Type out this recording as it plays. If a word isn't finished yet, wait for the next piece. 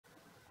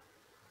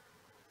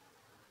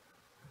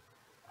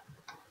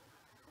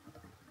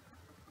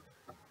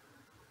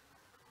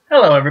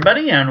Hello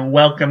everybody and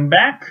welcome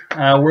back.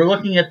 We're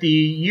looking at the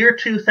year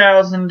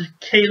 2000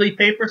 Cayley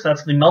paper, so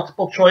that's the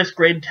multiple choice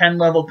grade 10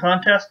 level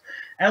contest,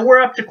 and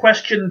we're up to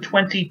question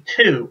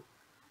 22.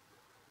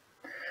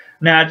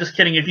 Now, just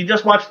kidding, if you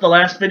just watched the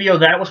last video,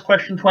 that was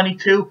question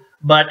 22,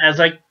 but as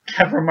I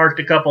have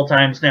remarked a couple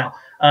times now,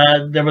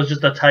 there was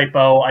just a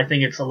typo. I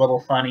think it's a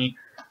little funny.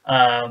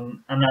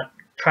 I'm not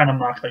trying to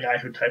mock the guy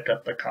who typed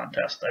up the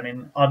contest. I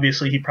mean,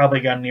 obviously he probably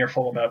got an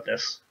earful about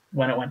this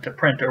when it went to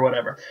print or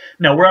whatever.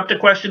 No, we're up to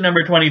question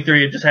number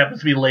 23. It just happens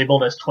to be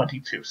labeled as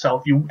 22. So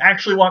if you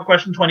actually want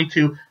question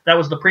 22, that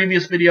was the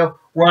previous video.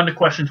 We're on to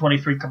question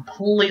 23,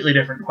 completely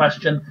different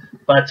question.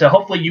 But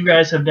hopefully you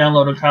guys have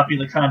downloaded a copy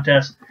of the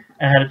contest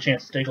and had a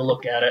chance to take a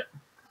look at it.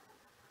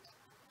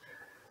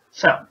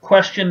 So,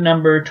 question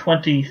number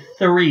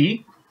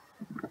 23.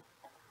 All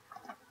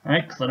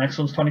right, because the next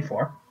one's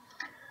 24.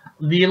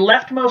 The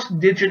leftmost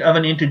digit of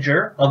an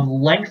integer of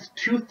length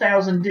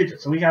 2,000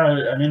 digits. So we got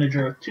an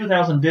integer of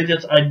 2,000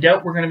 digits. I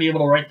doubt we're going to be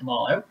able to write them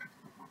all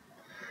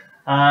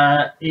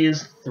out.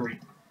 Is 3.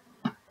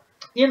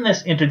 In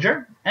this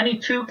integer, any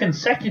two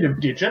consecutive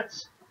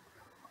digits.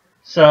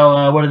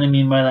 So what do they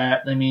mean by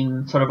that? They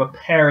mean sort of a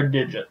pair of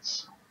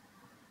digits.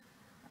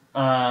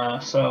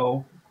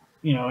 So,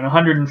 you know, in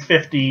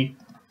 150,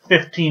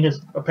 15 is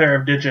a pair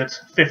of digits,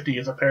 50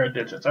 is a pair of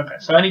digits. Okay,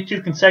 so any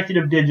two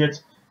consecutive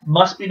digits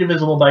must be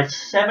divisible by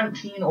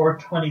 17 or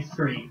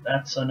 23.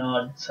 That's an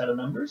odd set of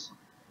numbers.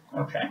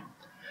 Okay.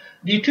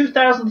 The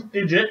 2,000th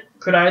digit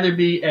could either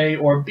be A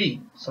or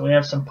B. So we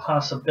have some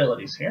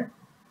possibilities here.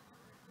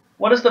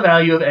 What is the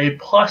value of A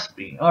plus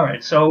B? All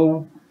right,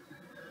 so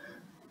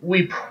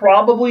we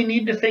probably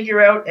need to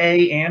figure out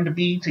A and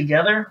B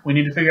together. We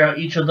need to figure out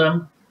each of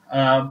them.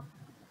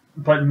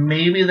 But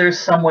maybe there's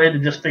some way to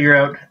just figure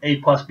out A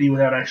plus B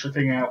without actually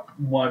figuring out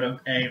one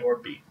of A or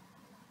B.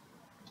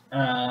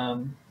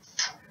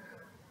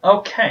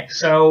 Okay,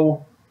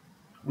 so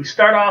we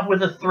start off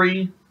with a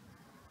 3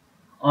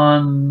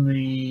 on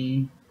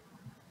the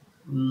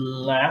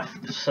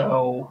left,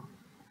 so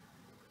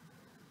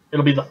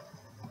it'll be the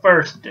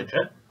first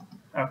digit.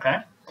 Okay.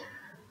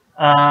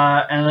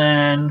 And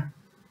then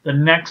the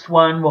next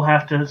one will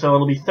have to, so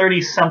it'll be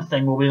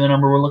 30-something will be the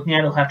number we're looking at.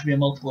 It'll have to be a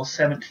multiple of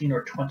 17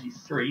 or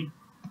 23.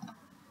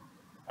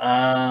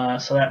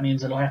 So that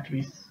means it'll have to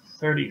be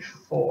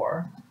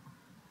 34.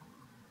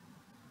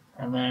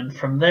 And then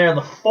from there,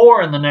 the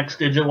 4 in the next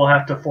digit will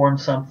have to form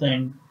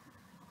something,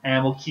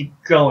 and we'll keep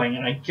going.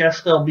 And I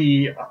guess there'll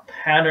be a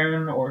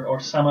pattern or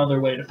some other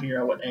way to figure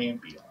out what A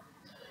and B are.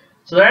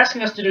 So they're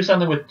asking us to do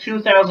something with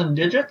 2,000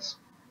 digits,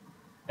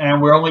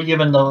 and we're only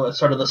given the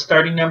sort of the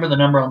starting number, the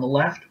number on the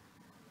left.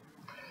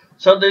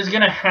 So there's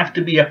going to have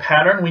to be a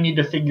pattern. We need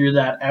to figure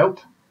that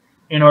out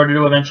in order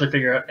to eventually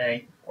figure out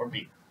A or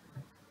B,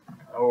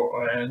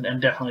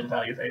 and definitely the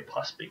value of A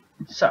plus B.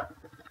 So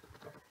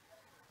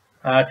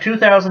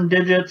 2,000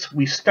 digits.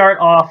 We start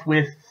off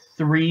with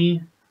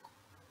 3,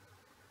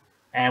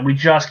 and we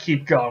just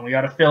keep going. We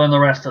got to fill in the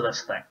rest of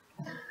this thing.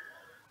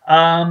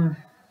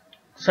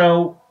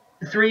 So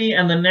 3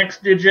 and the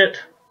next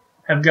digit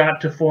have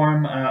got to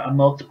form a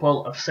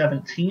multiple of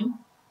 17,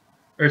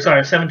 or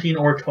sorry, 17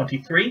 or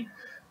 23.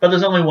 But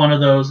there's only one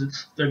of those.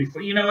 It's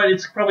 34. You know what?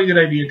 It's probably a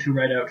good idea to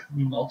write out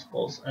the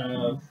multiples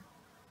of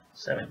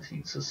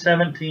 17. So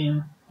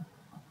 17,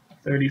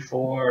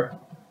 34.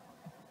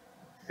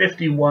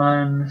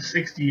 51,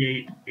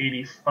 68,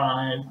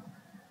 85,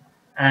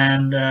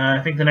 and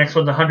I think the next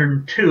one's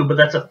 102, but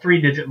that's a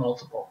 3-digit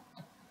multiple.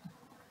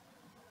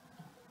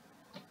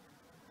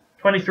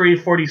 23,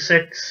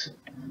 46,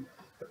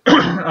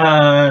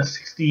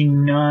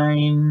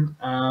 69,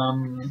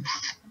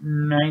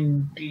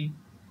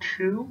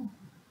 92,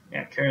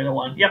 yeah, carry the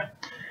 1, yep.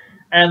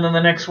 And then the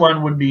next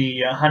one would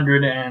be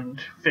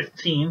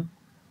 115,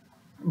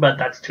 but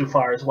that's too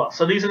far as well.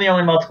 So these are the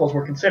only multiples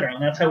we're considering,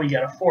 and that's how we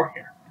get a 4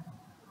 here.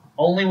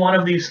 Only one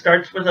of these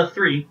starts with a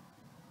 3,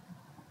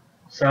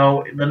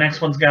 so the next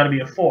one's got to be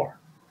a 4.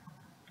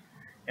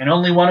 And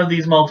only one of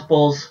these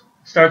multiples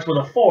starts with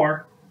a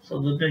 4,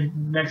 so the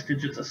next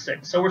digit's a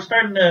 6. So we're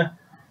starting to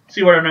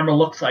see what our number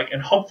looks like,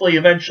 and hopefully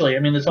eventually, I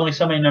mean, there's only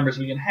so many numbers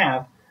we can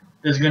have,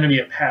 there's going to be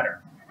a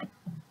pattern.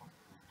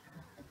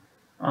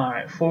 All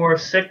right, 4,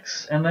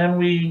 6, and then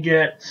we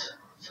get,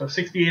 so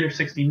 68 or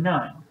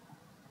 69.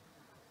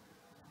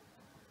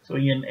 So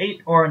we get an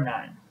 8 or a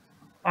 9,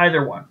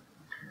 either one.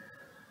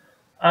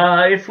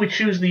 If we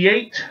choose the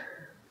 8,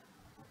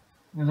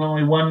 there's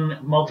only one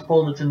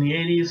multiple that's in the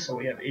 80s, so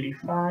we have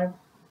 85.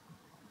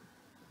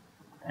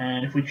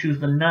 And if we choose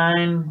the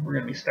 9, we're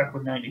going to be stuck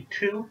with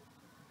 92.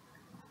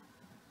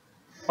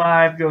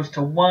 5 goes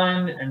to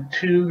 1, and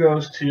 2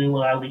 goes to,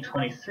 well, that'll be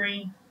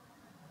 23.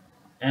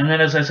 And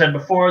then, as I said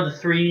before, the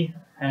 3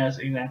 has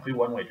exactly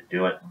one way to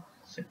do it.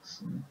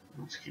 6, and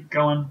let's keep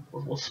going.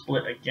 We'll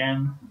split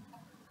again.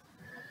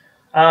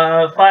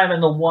 5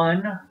 and the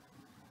 1.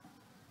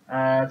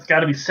 It's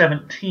got to be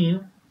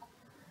 17,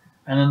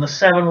 and then the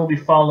 7 will be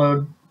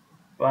followed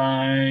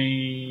by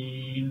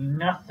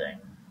nothing.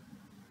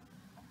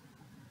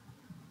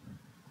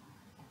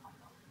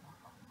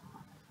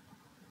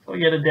 So we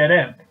get a dead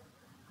end.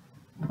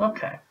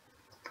 Okay.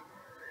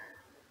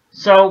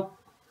 So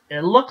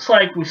it looks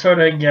like we sort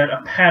of get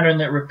a pattern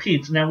that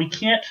repeats. Now we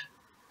can't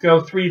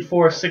go 3,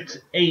 4, 6,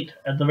 8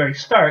 at the very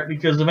start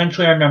because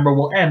eventually our number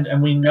will end,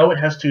 and we know it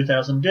has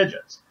 2,000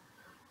 digits.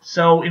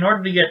 So in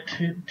order to get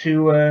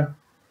to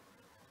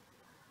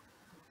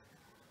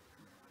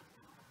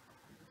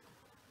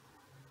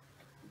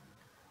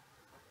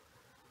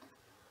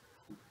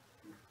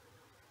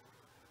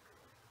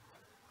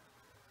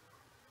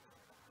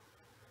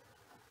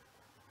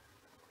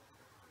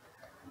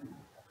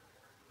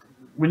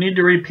we need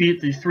to repeat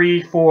the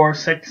 3, 4,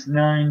 6,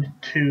 9,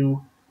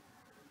 2,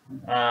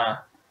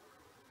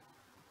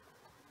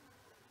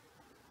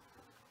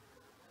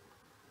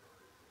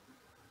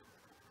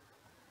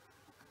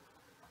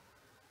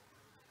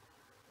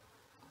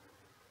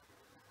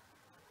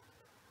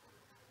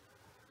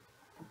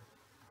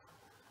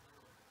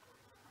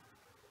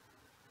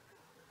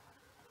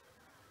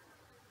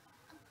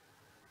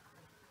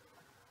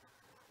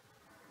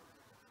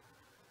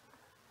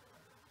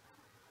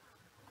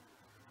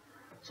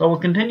 so we'll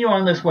continue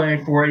on this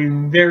way for a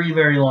very,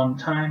 very long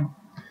time.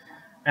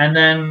 And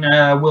then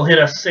we'll hit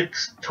a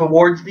 6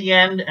 towards the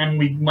end, and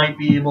we might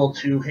be able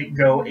to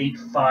go 8,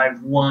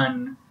 5,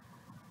 1,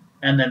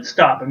 and then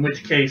stop. In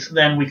which case,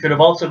 then we could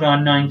have also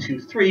gone 9, 2,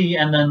 3,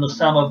 and then the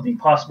sum of the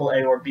possible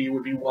A or B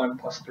would be 1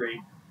 plus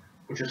 3,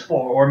 which is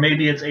 4. Or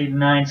maybe it's 8 and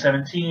 9,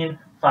 17,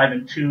 5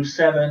 and 2,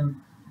 7,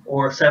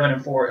 or 7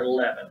 and 4,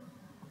 11.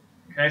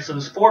 Okay, so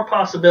there's 4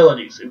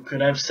 possibilities. We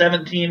could have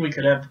 17, we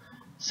could have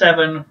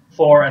 7,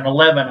 4, and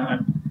 11.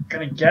 I'm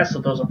going to guess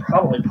that those are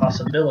probably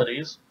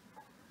possibilities.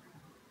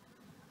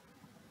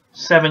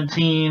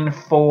 17,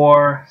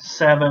 4,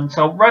 7.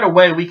 So right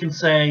away we can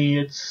say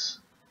it's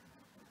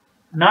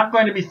not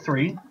going to be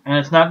 3, and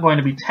it's not going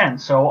to be 10.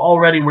 So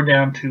already we're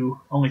down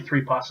to only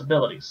 3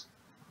 possibilities.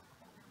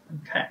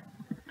 Okay.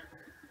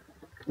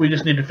 We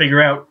just need to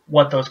figure out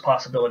what those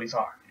possibilities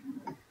are.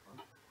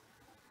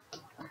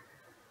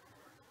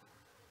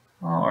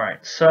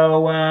 Alright,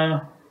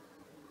 so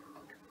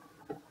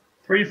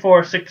 3,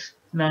 4, 6,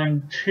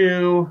 9,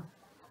 2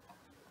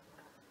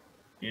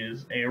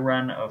 is a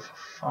run of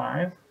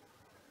 5.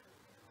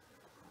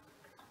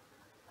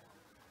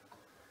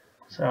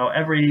 So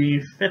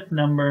every 5th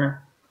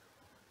number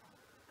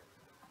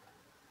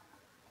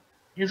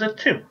is a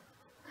 2.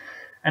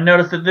 And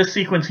notice that this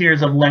sequence here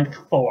is of length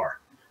 4.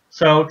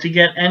 So to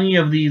get any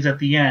of these at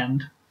the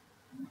end,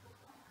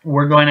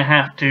 we're going to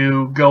have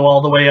to go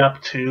all the way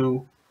up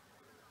to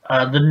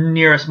the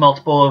nearest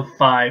multiple of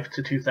 5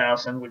 to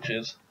 2,000, which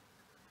is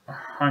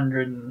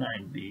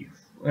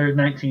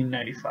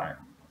 1995.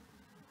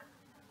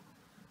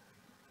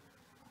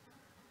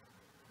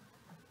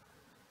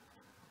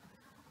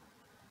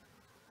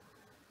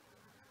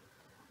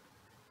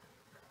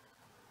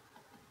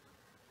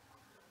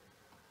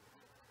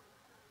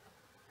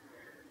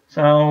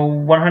 So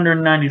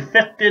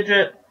 195th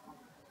digit,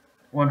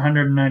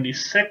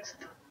 196th,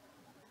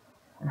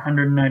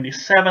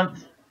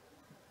 197th,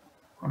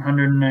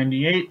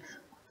 198th,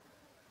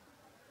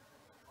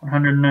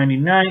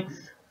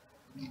 199th,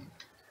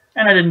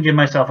 and I didn't give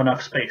myself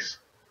enough space.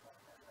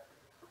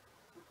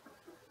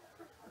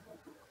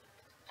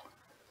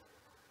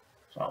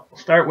 So we'll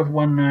start with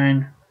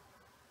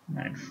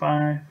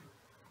 1995,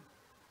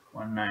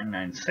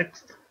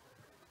 1996th,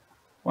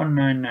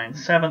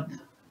 1997th,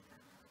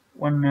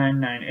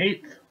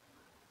 1998th,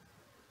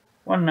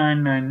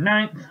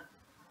 1999th,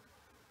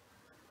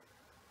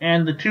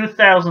 and the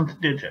 2,000th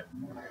digit.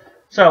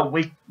 So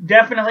we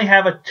definitely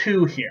have a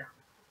 2 here.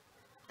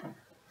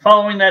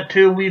 Following that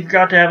 2, we've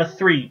got to have a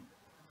 3,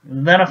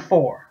 then a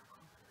 4,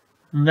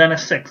 and then a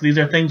 6. These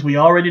are things we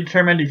already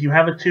determined. If you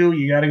have a 2,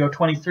 you got to go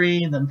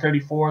 23, then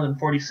 34, then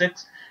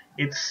 46.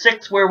 It's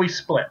 6 where we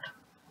split.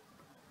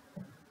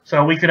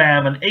 So we could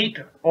have an 8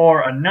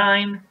 or a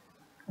 9,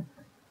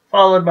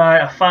 followed by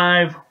a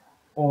 5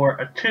 or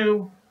a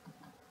 2.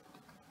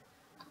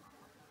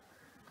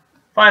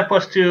 5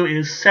 plus 2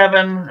 is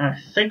 7. I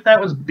think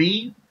that was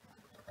B.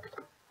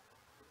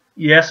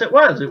 Yes, it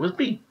was. It was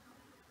B.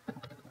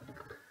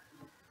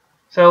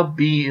 So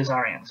B is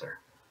our answer.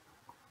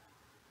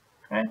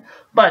 Okay?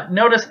 But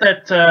notice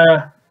that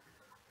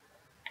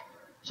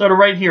sort of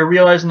right here,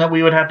 realizing that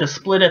we would have to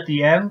split at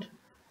the end,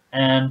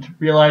 and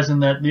realizing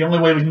that the only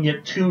way we can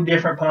get 2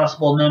 different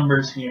possible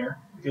numbers here,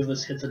 because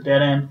this hits a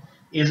dead end,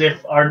 is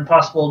if our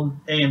possible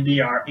A and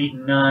B are 8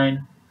 and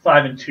 9,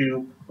 5 and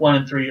 2, 1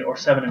 and 3, or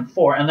 7 and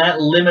 4. And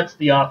that limits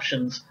the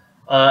options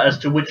as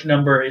to which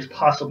number is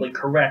possibly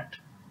correct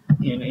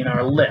in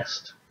our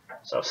list.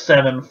 So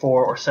 7,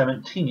 4, or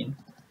 17.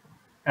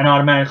 And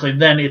automatically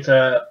then it's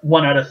a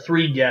 1 out of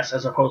 3 guess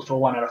as opposed to a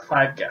 1 out of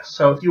 5 guess.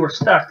 So if you were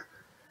stuck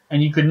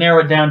and you could narrow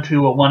it down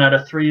to a 1 out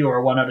of 3 or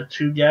a 1 out of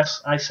 2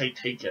 guess, I say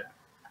take it.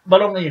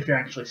 But only if you're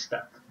actually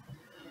stuck.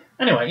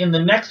 Anyway, in the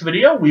next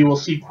video, we will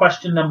see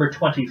question number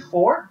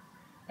 24,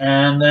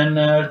 and then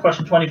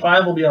question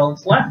 25 will be all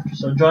that's left.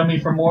 So join me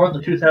for more of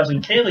the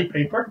 2000 Cayley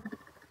paper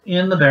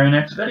in the very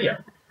next video.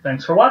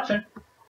 Thanks for watching.